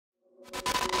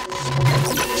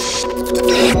வணக்கம்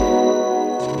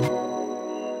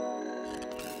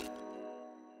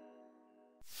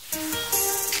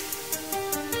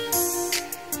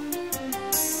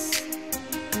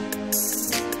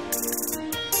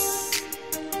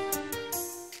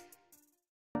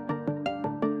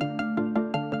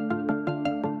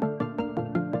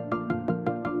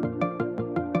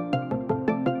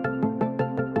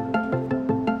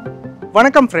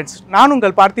ஃப்ரெண்ட்ஸ், நான்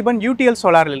உங்கள் பார்த்திபன் UTL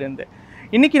Solarலிருந்து.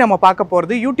 இன்றைக்கி நம்ம பார்க்க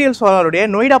போகிறது UTL Solarுடைய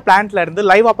நொய்டா பிளான்ட்ல இருந்து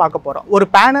லைவாக பார்க்க போகிறோம். ஒரு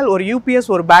பேனல், ஒரு UPS,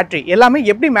 ஒரு பேட்டரி எல்லாமே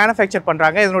எப்படி மேனுஃபேக்சர்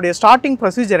பண்ணுறாங்க, இதனுடைய ஸ்டார்டிங்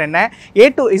ப்ரொசீஜர் என்ன, A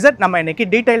to Z நம்ம இன்றைக்கி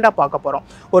டீட்டெயில்டாக பார்க்க போகிறோம்.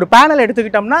 ஒரு பேனல்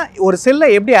எடுத்துக்கிட்டோம்னா ஒரு செல்லை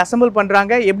எப்படி அசம்பிள்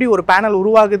பண்ணுறாங்க, எப்படி ஒரு பேனல்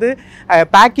உருவாகுது,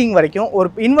 பேக்கிங் வரைக்கும். ஒரு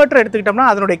இன்வெர்டர் எடுத்துக்கிட்டோம்னா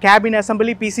அதனுடைய கேபின்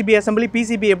அசம்பிளி,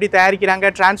 PCB எப்படி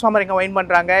தயாரிக்கிறாங்க, டிரான்ஸ்ஃபார்மர் எங்கே வைண்ட்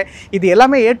பண்ணுறாங்க, இது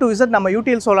எல்லாமே A to Z நம்ம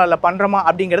UTL Solarல பண்ணுறோமா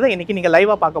அப்படிங்கிறத இன்றைக்கி நீங்கள்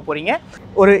லைவாக பார்க்க போகிறீங்க.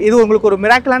 இது உங்களுக்கு ஒரு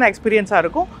மிராக்கிளான எக்ஸ்பீரியன்ஸாக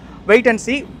இருக்கும். Wait and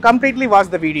see, completely watch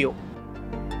the video.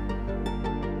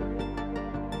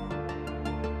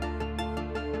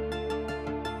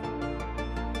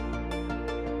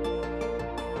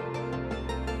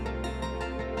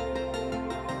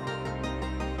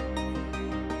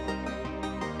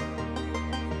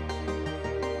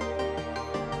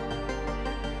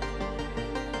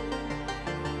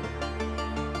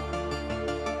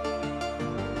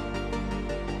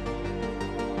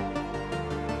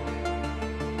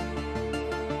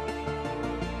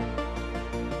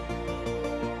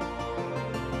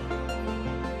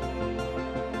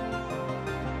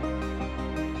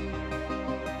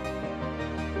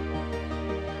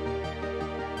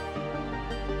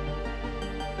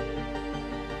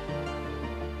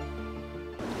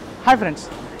 Hi friends,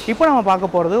 இப்போ நம்ம பார்க்க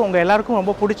போகிறது உங்கள் எல்லாருக்கும்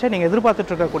ரொம்ப பிடிச்ச, நீங்கள்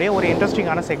எதிர்பார்த்துட்டு இருக்கக்கூடிய ஒரு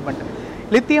இன்ட்ரெஸ்டிங்கான செக்மெண்ட்,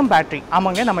 லித்தியம் பேட்டரி.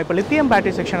 ஆமாங்க, நம்ம இப்போ லித்தியம்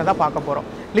பேட்டரி செக்ஷனை தான் பார்க்க போகிறோம்.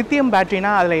 லித்தியம்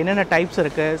பேட்டரினா அதில் என்னென்ன டைப்ஸ்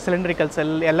இருக்குது, சிலிண்ட்ரிக்கல்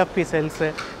செல், LFP செல்ஸு,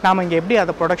 நாம் இங்கே எப்படி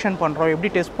அதை ப்ரொடக்ஷன் பண்ணுறோம்,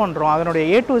 எப்படி டெஸ்ட் பண்ணுறோம், அதனுடைய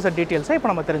A to Z டீட்டெயில்ஸை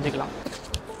இப்போ நம்ம தெரிஞ்சுக்கலாம்.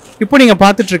 இப்போ நீங்கள்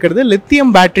பார்த்துட்டு இருக்கிறது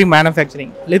lithium battery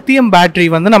manufacturing. Lithium battery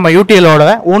வந்து நம்ம UTLோட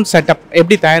ஓன் செட்டப்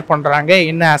எப்படி தயார் பண்ணுறாங்க,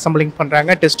 என்ன அசம்பிளிங்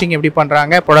பண்ணுறாங்க, டெஸ்டிங் எப்படி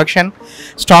பண்ணுறாங்க, ப்ரொடக்ஷன்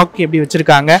ஸ்டாக் எப்படி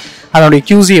வச்சுருக்காங்க, அதனுடைய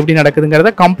QC எப்படி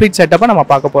நடக்குதுங்கிறத கம்ப்ளீட் செட்டப்பை நம்ம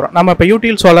பார்க்க போகிறோம். நம்ம இப்போ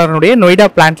UTL Solarனுடைய நொய்டா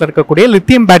பிளான்ட்டில் இருக்கக்கூடிய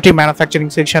லித்தியம் பேட்டரி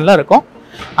மேனுஃபேக்சரிங் செக்ஷனில் இருக்கோம்.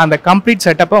 அந்த கம்ப்ளீட்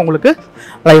செட்டப்பை உங்களுக்கு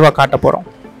லைவாக காட்ட போகிறோம்.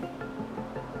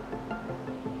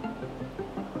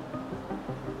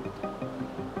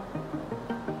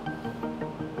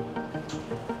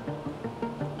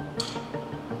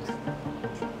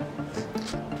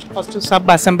 First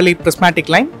sub-assembly prismatic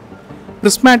line.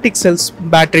 Prismatic cells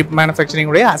battery manufacturing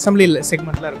உடைய assembly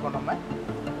segmentல இருக்கோம். நம்ம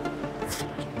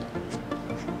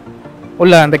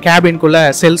உள்ள அந்த கேபின்குள்ள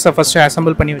செல்ஸை ஃபர்ஸ்ட்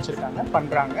அசம்பிள் பண்ணி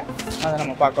பண்ணுறாங்க. அதை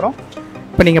நம்ம பார்க்குறோம்.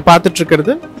 இப்போ நீங்கள் பார்த்துட்டு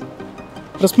இருக்கிறது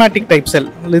prismatic டைப்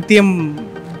செல். லித்தியம்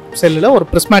செல்லில் ஒரு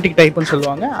prismatic டைப்னு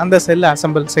சொல்லுவாங்க. அந்த செல்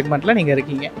அசம்பிள் செக்மெண்ட்டில் நீங்கள்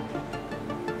இருக்கீங்க.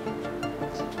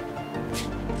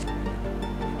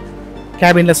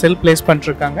 கேபினில் செல் பிளேஸ்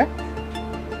பண்ணிருக்காங்க.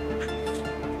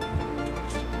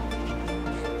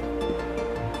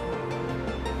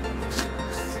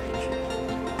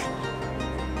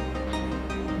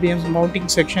 mounting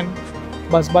section,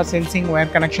 bus bar sensing, wire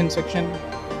connection section,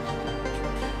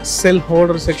 cell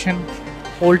holder section,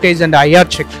 voltage and IR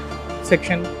check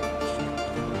section.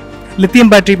 lithium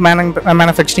battery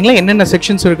manufacturing la enna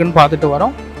sections irukku paathitu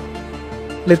varom.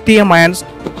 lithium ion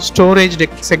storage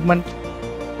segment,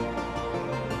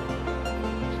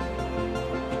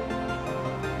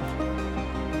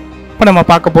 இப்போ நம்ம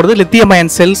பார்க்க போகிறது lithium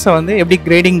ion செல்ஸை வந்து எப்படி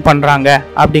grading பண்ணுறாங்க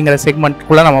அப்படிங்கிற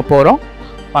செக்மெண்ட்டுக்குள்ளே நம்ம போகிறோம்.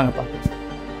 வாங்க பார்க்கலாம்.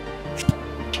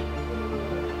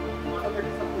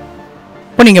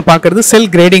 இப்போ நீங்கள் பார்க்குறது செல்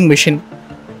கிரேடிங் மிஷின்.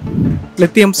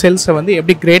 லித்தியம் செல்ஸை வந்து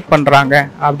எப்படி கிரேட் பண்ணுறாங்க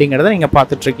அப்படிங்கிறத நீங்கள்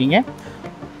பார்த்துட்ருக்கீங்க.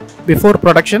 பிஃபோர்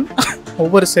ப்ரொடக்ஷன்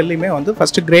ஒவ்வொரு செல்லையுமே வந்து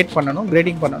ஃபஸ்ட்டு கிரேடிங்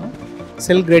பண்ணணும்.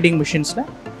 செல் கிரேடிங் மிஷின்ஸில்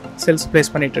செல்ஸ்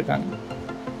ப்ளேஸ் பண்ணிகிட்ருக்காங்க.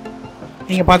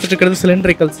 நீங்கள் பார்த்துட்ருக்கிறது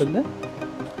சிலிண்ட்ரிக்கல் செல்லு.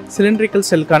 சிலிண்ட்ரிக்கல்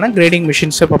செல்லுக்கான கிரேடிங்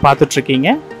மிஷின்ஸை இப்போ பார்த்துட்ருக்கீங்க.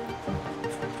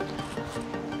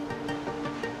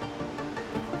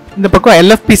 இந்த பக்கம்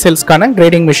LFP செல்ஸ்க்கான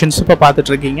கிரேடிங் மிஷின்ஸ் இப்போ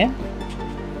பார்த்துட்ருக்கீங்க.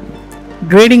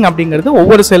 கிரேடிங் அப்படிங்கிறது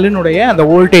ஒவ்வொரு செல்லினுடைய அந்த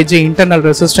வோல்டேஜ், இன்டர்னல்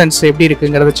ரெசிஸ்டன்ஸ் எப்படி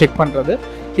இருக்குங்கிறத செக் பண்ணுறது.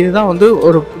 இதுதான் வந்து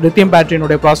ஒரு லித்தியம்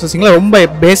பேட்டரியினுடைய ப்ராசஸிங்கில் ரொம்ப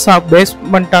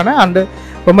பேஸ்மெண்ட்டான அண்ட்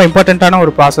ரொம்ப இம்பார்ட்டண்ட்டான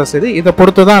ஒரு ப்ராசஸ் இது. இதை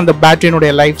பொறுத்து தான் அந்த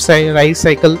பேட்டரியினுடைய லைஃப்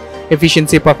சைக்கிள்,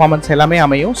 எஃபிஷியன்சி, பர்ஃபார்மன்ஸ் எல்லாமே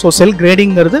அமையும். ஸோ செல்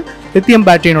கிரேடிங்கிறது லித்தியம்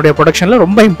பேட்டரியினுடைய ப்ரொடக்ஷனில்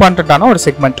ரொம்ப இம்பார்ட்டண்ட்டான ஒரு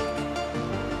செக்மெண்ட்.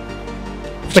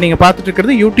 இப்போ நீங்கள் பார்த்துட்டு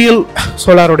இருக்கிறது UTL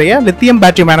Solarுடைய lithium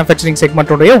battery manufacturing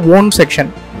செக்மெண்ட்டுடைய own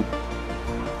section.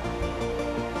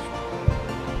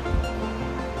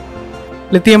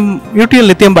 UTL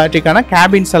lithium பேட்டரிக்கான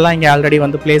cabins எல்லாம் இங்கே ஆல்ரெடி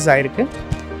வந்து பிளேஸ் ஆயிருக்கு.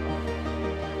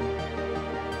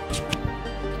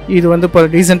 இது வந்து இப்போ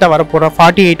ரீசெண்டாக வரப்போகிற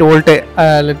 48 வோல்ட்டு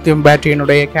லித்தியம்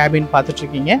பேட்டரியினுடைய கேபின்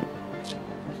பார்த்துட்ருக்கீங்க.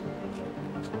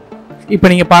 இப்போ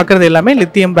நீங்கள் பார்க்குறது எல்லாமே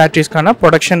லித்தியம் பேட்டரிஸ்க்கான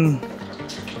ப்ரொடக்ஷன்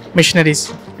மிஷினரிஸ்,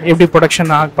 எப்படி ப்ரொடக்ஷன்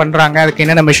பண்ணுறாங்க, அதுக்கு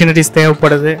என்னென்ன மிஷினரிஸ்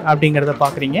தேவைப்படுது அப்படிங்கிறத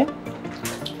பார்க்குறீங்க.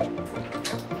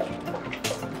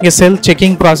 இங்கே செல்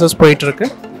செக்கிங் ப்ராசஸ் போயிட்டுருக்கு.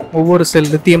 ஒவ்வொரு செல்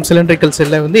லித்தியம் சிலிண்ட்ரிக்கல்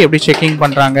செல்லை வந்து எப்படி செக்கிங்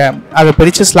பண்ணுறாங்க, அதை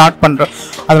பிரித்து ஸ்லாட் பண்ணுற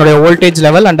அதனுடைய வோல்டேஜ்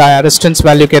லெவல் அண்ட் ரெசிஸ்டன்ஸ்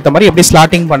வேல்யூக்கு ஏற்ற மாதிரி எப்படி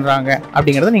ஸ்லாட்டிங் பண்ணுறாங்க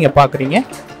அப்படிங்கிறத நீங்கள் பார்க்குறீங்க.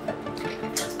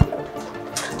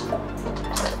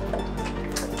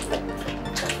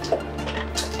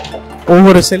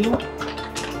 ஒவ்வொரு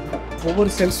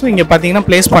செல்ஸும் இங்கே பார்த்தீங்கன்னா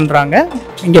ப்ளேஸ் பண்ணுறாங்க.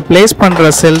 இங்கே ப்ளேஸ் பண்ணுற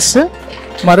செல்ஸு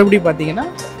மறுபடியும் பார்த்தீங்கன்னா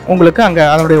உங்களுக்கு அங்கே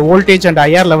அதனுடைய வோல்டேஜ் அண்ட்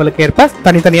ஐஆர் லெவலுக்கு ஏற்ப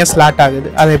தனித்தனியாக ஸ்லாட்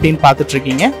ஆகுது. அதை எப்படின்னு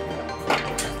பார்த்துட்ருக்கீங்க.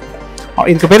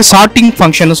 இதுக்கு பேர் சார்ட்டிங்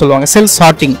ஃபங்க்ஷன் சொல்லுவாங்க, செல்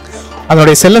சார்ட்டிங்.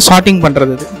 அதனுடைய செல்லை சார்ட்டிங்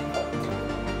பண்ணுறது.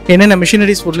 இது என்னென்ன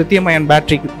மிஷினரிஸ் ஒரு லித்தியம் அயன்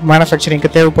பேட்டரி மேனுஃபேக்சரிங்க்கு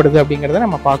தேவைப்படுது அப்படிங்கிறத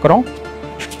நம்ம பார்க்குறோம்.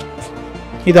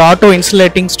 இது auto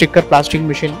insulating sticker plastic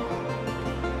machine.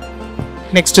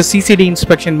 Next CCTV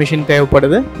inspection machine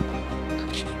தேவைப்படுது.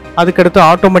 அதுக்கடுத்து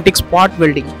ஆட்டோமேட்டிக் ஸ்பாட்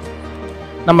வெல்டிங்.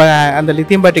 நம்ம அந்த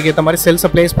லித்தியம் பேட்டரிக்கு ஏற்ற மாதிரி செல்ஸை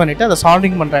ப்ளேஸ் பண்ணிவிட்டு அதை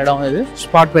சால்டிங் பண்ணுற இடம் இது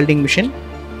spot welding machine.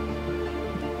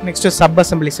 Next sub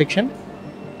assembly section.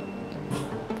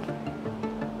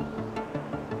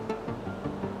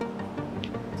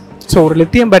 So ஒரு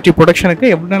லித்தியம் பேட்டரி ப்ரொடக்ஷனுக்கு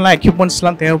எப்படிலாம்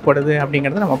எக்யூப்மெண்ட்ஸ்லாம் தேவைப்படுது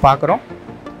அப்படிங்கிறத நம்ம பார்க்குறோம்.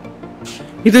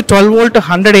 இது 12 வோல்ட்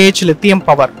 100 Ah லித்தியம்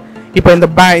பவர். இப்போ இந்த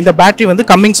பேட்டரி வந்து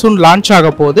கம்மிங் சூன் லான்ச்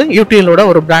ஆக போகுது. யூடிஎலோட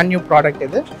ஒரு பிராண்ட் நியூ ப்ராடக்ட்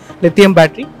இது லித்தியம்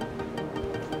பேட்டரி.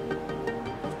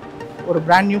 ஒரு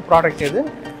பிராண்ட் நியூ ப்ராடக்ட் இது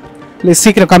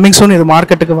சீக்கிரம் கம்மிங் சூன் இது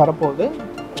மார்க்கெட்டுக்கு வரப்போகுது.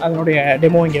 அதனுடைய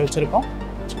டெமோ இங்கே வச்சுருக்கோம்.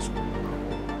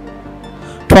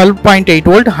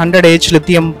 12.8 வோல்ட் 100 Ah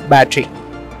லித்தியம் பேட்டரி.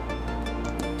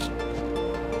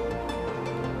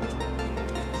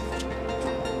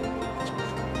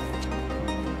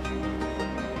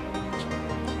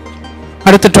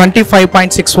 அடுத்து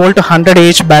 25.6 வோல்ட் 100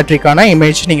 Ah பேட்டரிக்கான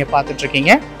இமேஜ் நீங்கள்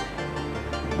பார்த்துட்ருக்கீங்க.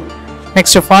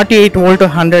 நெக்ஸ்ட் 48 வோல்ட்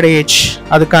 100 Ah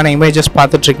அதுக்கான இமேஜஸ்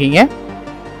பார்த்துட்ருக்கீங்க.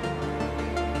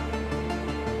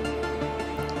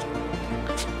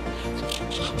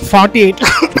 Forty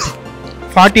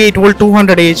eight volt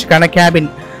 200 Ah cabin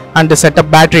and setup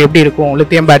battery எப்படி இருக்கும்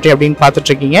லித்தியம் பேட்டரி அப்படின்னு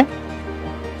பார்த்துட்ருக்கீங்க.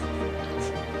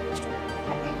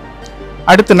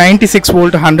 அடுத்து 96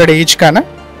 வோல்ட் 100 Ah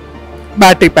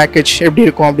பேட்டரி பேக்கேஜ் எப்படி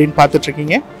இருக்கும் அப்படின்னு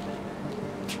பார்த்துட்ருக்கீங்க.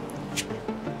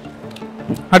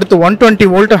 அடுத்து 120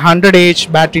 வோல்ட் 100 Ah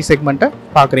பேட்டரி செக்மெண்ட்டை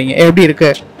பார்க்குறீங்க எப்படி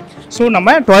இருக்குது. ஸோ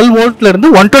நம்ம 12 வோல்ட்லேருந்து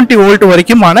 120 volt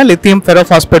வரைக்குமான lithium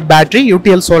ferrophosphate battery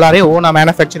UTL சோலாரே ஓனாக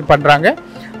மேனுஃபேக்சர் பண்ணுறாங்க.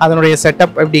 அதனுடைய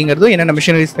செட்டப் அப்படிங்கிறது, என்னென்ன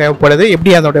மிஷினரிஸ் தேவைப்படுது,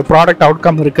 எப்படி அதனுடைய ப்ராடக்ட்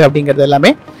அவுட்கம் இருக்குது அப்படிங்கிறது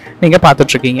எல்லாமே நீங்கள்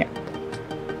பார்த்துட்ருக்கீங்க.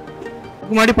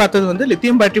 முன்னாடி பார்த்தது வந்து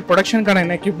லித்தியம் பேட்டரி ப்ரொடக்ஷனுக்கான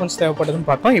என்ன எக்யூப்மெண்ட்ஸ் தேவைப்படுதுன்னு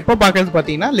பார்த்தோம். இப்போ பார்க்கறது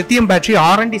பார்த்தீங்கன்னா லித்தியம் பேட்டரி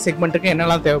R&D செக்மெண்ட்டுக்கு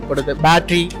என்னெல்லாம் தேவைப்படுது,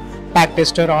 battery pack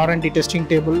tester, R&D testing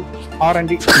table,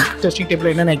 R&D testing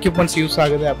table என்னென்ன எக்யூப்மெண்ட்ஸ் யூஸ்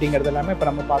ஆகுது அப்படிங்கிறது எல்லாமே இப்போ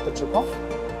நம்ம பார்த்துட்ருக்கோம்.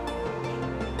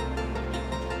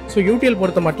 ஸோ யூடிஎல்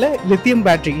பொறுத்த மட்டும் லித்தியம்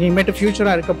பேட்டரி இனிமேட்டு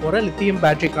ஃபியூச்சராக இருக்க போகிற லித்தியம்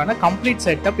பேட்டரிக்கான கம்ப்ளீட்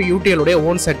செட்டப் யூடிஎலுடைய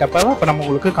ஓன் செட்டப்பை இப்போ நம்ம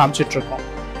உங்களுக்கு காமிச்சிட்ருக்கோம்.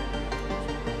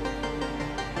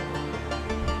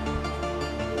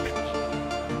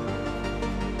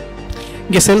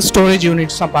 இங்கே செல் ஸ்டோரேஜ்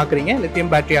யூனிட்ஸ் தான் பார்க்குறீங்க. லித்தியம்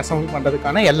பேட்டரி அசம்பிள்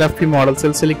பண்ணுறதுக்கான LFP மாடல்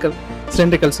செல்,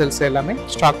 சிலிண்ட்ரிக்கல் செல்ஸ் எல்லாமே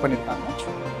ஸ்டாக் பண்ணியிருக்காங்க.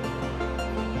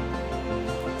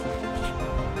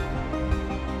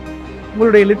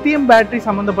 உங்களுடைய லித்தியம் பேட்டரி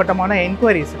சம்மந்தப்பட்டமான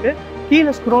என்கொயரிஸுக்கு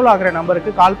கீழே ஸ்க்ரோல் ஆகிற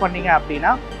நம்பருக்கு கால் பண்ணீங்க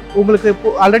அப்படின்னா,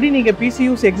 உங்களுக்கு ஆல்ரெடி நீங்கள்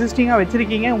பிசியூஸ் எக்ஸிஸ்டிங்காக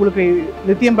வச்சுருக்கீங்க, உங்களுக்கு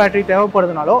லித்தியம் பேட்டரி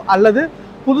தேவைப்படுதுனாலோ, அல்லது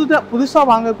புதுசாக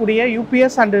வாங்கக்கூடிய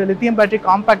யூபிஎஸ் அண்ட் லித்தியம் பேட்டரி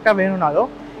காம்பேக்டாக வேணும்னாலோ,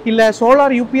 இல்லை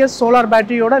solar UPS solar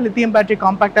பேட்டரியோட lithium battery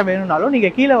காம்பேக்டாக வேணும்னாலும்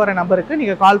நீங்கள் கீழே வர நம்பருக்கு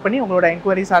நீங்கள் கால் பண்ணி உங்களோட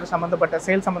என்கொயரிஸ் சம்மந்தப்பட்ட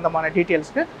சேல் சம்மந்தமான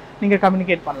டீட்டெயில்ஸ்க்கு நீங்கள்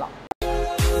கம்யூனிகேட் பண்ணலாம்.